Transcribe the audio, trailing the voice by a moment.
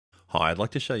Hi, I'd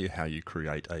like to show you how you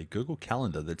create a Google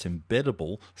Calendar that's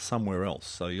embeddable somewhere else.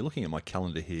 So you're looking at my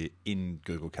calendar here in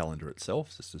Google Calendar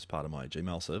itself. This is part of my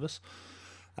Gmail service.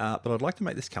 But I'd like to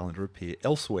make this calendar appear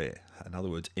elsewhere. In other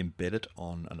words, embed it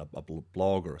on a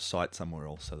blog or a site somewhere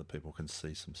else so that people can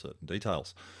see some certain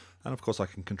details. And of course, I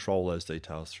can control those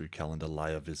details through calendar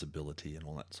layer visibility and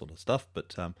all that sort of stuff.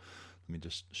 But let me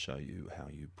just show you how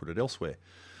you put it elsewhere.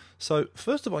 So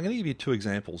first of all, I'm going to give you two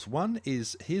examples. One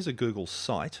is, here's a Google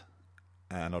site,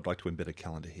 and I'd like to embed a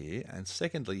calendar here. And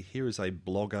secondly, here is a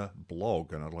Blogger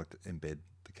blog, and I'd like to embed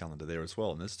the calendar there as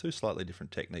well. And there's two slightly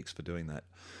different techniques for doing that.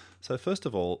 So first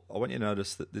of all, I want you to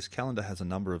notice that this calendar has a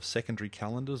number of secondary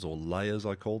calendars, or layers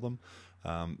I call them,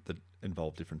 that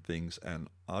involve different things. And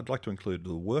I'd like to include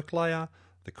the work layer,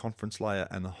 the conference layer,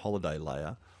 and the holiday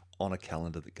layer on a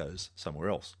calendar that goes somewhere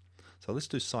else. So let's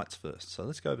do sites first. So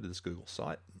let's go over to this Google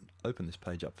site and open this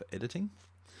page up for editing.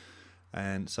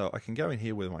 And so I can go in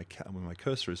here where my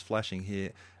cursor is flashing here,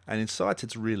 and in Sites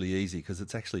it's really easy because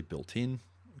it's actually built in,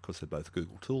 because they're both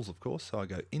Google tools, of course. So I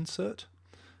go Insert,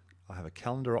 I have a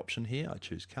calendar option here, I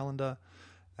choose Calendar,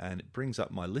 and it brings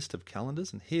up my list of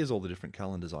calendars, and here's all the different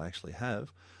calendars I actually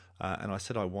have. And I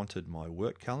said I wanted my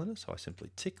work calendar, so I simply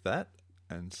tick that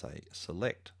and say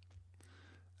Select,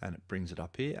 and it brings it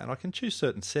up here. And I can choose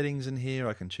certain settings in here.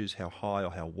 I can choose how high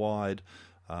or how wide,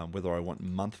 whether I want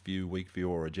month view, week view,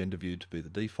 or agenda view to be the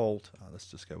default. Let's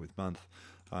just go with month.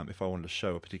 If I wanted to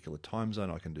show a particular time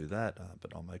zone, I can do that,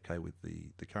 but I'm okay with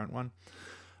the current one.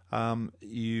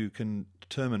 You can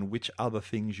determine which other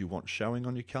things you want showing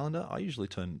on your calendar. I usually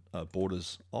turn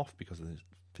borders off because it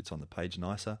fits on the page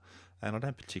nicer, and I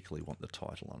don't particularly want the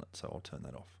title on it, so I'll turn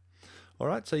that off. All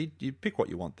right, so you pick what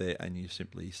you want there, and you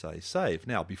simply say Save.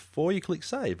 Now, before you click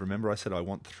Save, remember I said I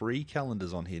want 3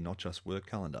 calendars on here, not just work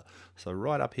calendar. So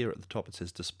right up here at the top it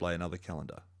says Display Another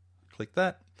Calendar. Click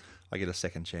that. I get a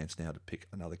second chance now to pick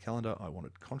another calendar. I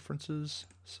wanted conferences.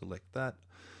 Select that,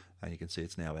 and you can see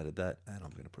it's now added that, and I'm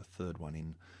going to put a third one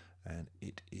in, and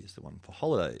it is the one for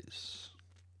holidays.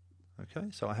 Okay,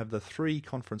 so I have the 3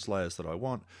 conference layers that I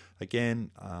want. Again,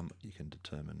 you can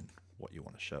determine what you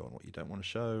want to show and what you don't want to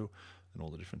show, and all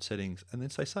the different settings, and then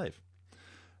say Save.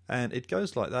 And it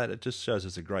goes like that. It just shows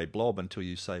as a grey blob until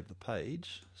you save the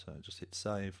page. So just hit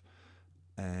Save,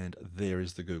 and there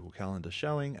is the Google Calendar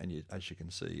showing. And as you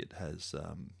can see, it has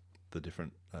the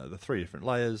 3 different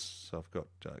layers. So I've got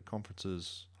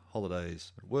conferences,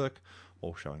 holidays, and work,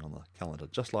 all showing on the calendar,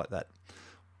 just like that.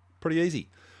 Pretty easy.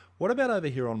 What about over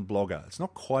here on Blogger? It's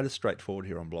not quite as straightforward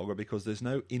here on Blogger because there's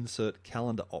no Insert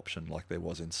Calendar option like there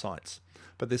was in Sites.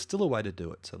 But there's still a way to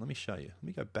do it. So let me show you. Let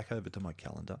me go back over to my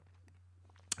calendar,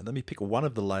 and let me pick one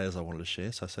of the layers I wanted to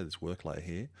share. So I say this work layer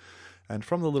here. And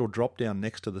from the little drop down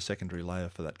next to the secondary layer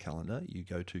for that calendar, you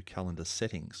go to Calendar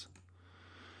Settings.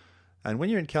 And when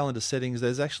you're in Calendar Settings,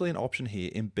 there's actually an option here,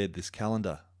 Embed this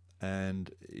calendar.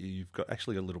 And you've got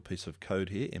actually a little piece of code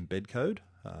here, embed code,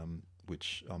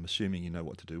 which I'm assuming you know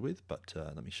what to do with, but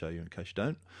let me show you in case you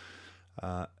don't.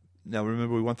 Now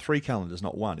remember, we want 3 calendars,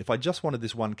 not 1. If I just wanted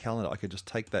this one calendar, I could just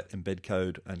take that embed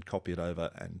code and copy it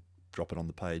over and drop it on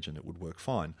the page, and it would work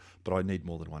fine. But I need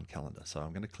more than 1 calendar. So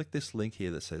I'm going to click this link here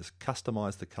that says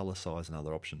Customize the color, size, and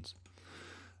other options.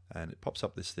 And it pops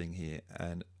up this thing here,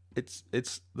 and it's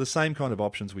the same kind of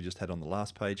options we just had on the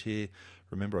last page here.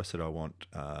 Remember, I said I want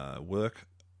work,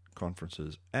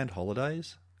 conferences, and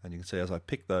holidays. And you can see as I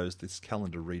pick those, this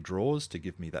calendar redraws to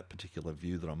give me that particular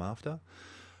view that I'm after.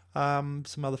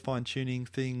 Some other fine-tuning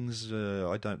things.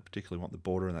 I don't particularly want the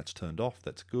border, and that's turned off.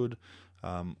 That's good.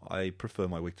 I prefer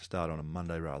my week to start on a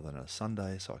Monday rather than a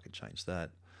Sunday, so I could change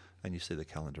that. And you see the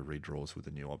calendar redraws with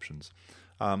the new options.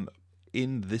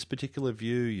 In this particular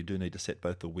view, you do need to set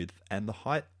both the width and the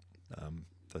height.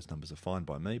 Those numbers are fine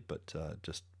by me, but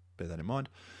just bear that in mind.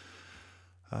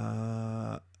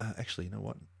 Actually, you know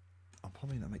what? I'm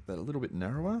probably going to make that a little bit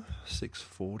narrower,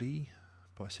 640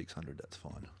 by 600, that's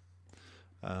fine.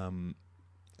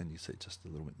 And you see it's just a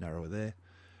little bit narrower there.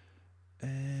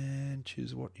 And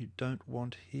choose what you don't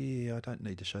want here. I don't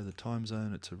need to show the time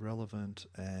zone, it's irrelevant,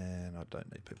 and I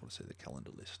don't need people to see the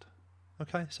calendar list.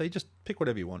 Okay, so you just pick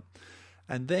whatever you want.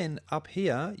 And then up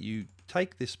here, you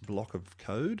take this block of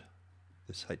code,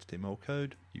 this HTML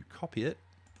code, you copy it,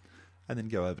 and then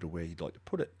go over to where you'd like to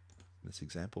put it. In this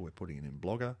example, we're putting it in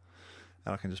Blogger,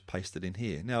 and I can just paste it in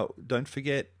here. Now, don't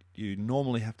forget, you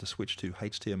normally have to switch to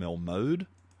HTML mode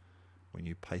when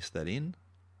you paste that in.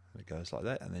 And it goes like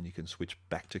that, and then you can switch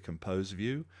back to Compose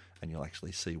View, and you'll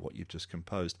actually see what you've just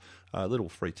composed. A little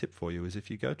free tip for you is if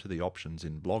you go to the options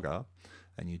in Blogger,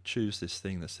 and you choose this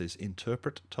thing that says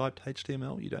Interpret Typed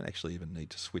HTML, you don't actually even need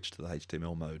to switch to the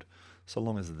HTML mode. So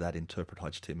long as that interpret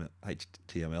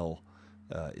HTML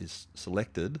is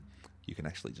selected, you can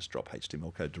actually just drop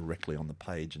HTML code directly on the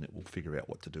page and it will figure out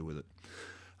what to do with it.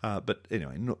 But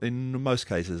anyway, in most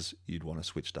cases, you'd want to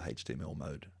switch to HTML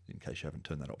mode in case you haven't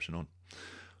turned that option on.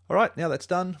 All right, now that's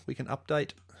done, we can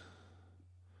update.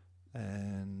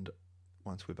 And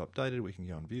once we've updated, we can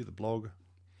go and view the blog.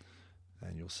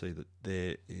 And you'll see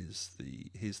that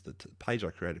here's the page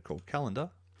I created called Calendar.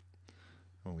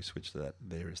 When we switch to that,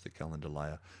 there is the calendar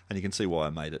layer. And you can see why I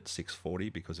made it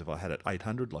 640, because if I had it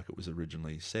 800 like it was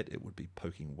originally set, it would be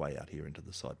poking way out here into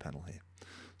the side panel here.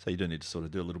 So you do need to sort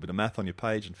of do a little bit of math on your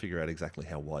page and figure out exactly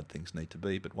how wide things need to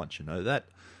be. But once you know that,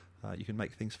 you can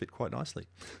make things fit quite nicely.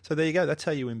 So there you go. That's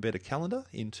how you embed a calendar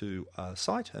into a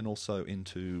site and also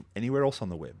into anywhere else on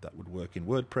the web. That would work in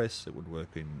WordPress. It would work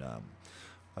in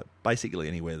basically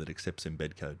anywhere that accepts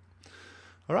embed code.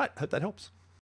 All right, hope that helps.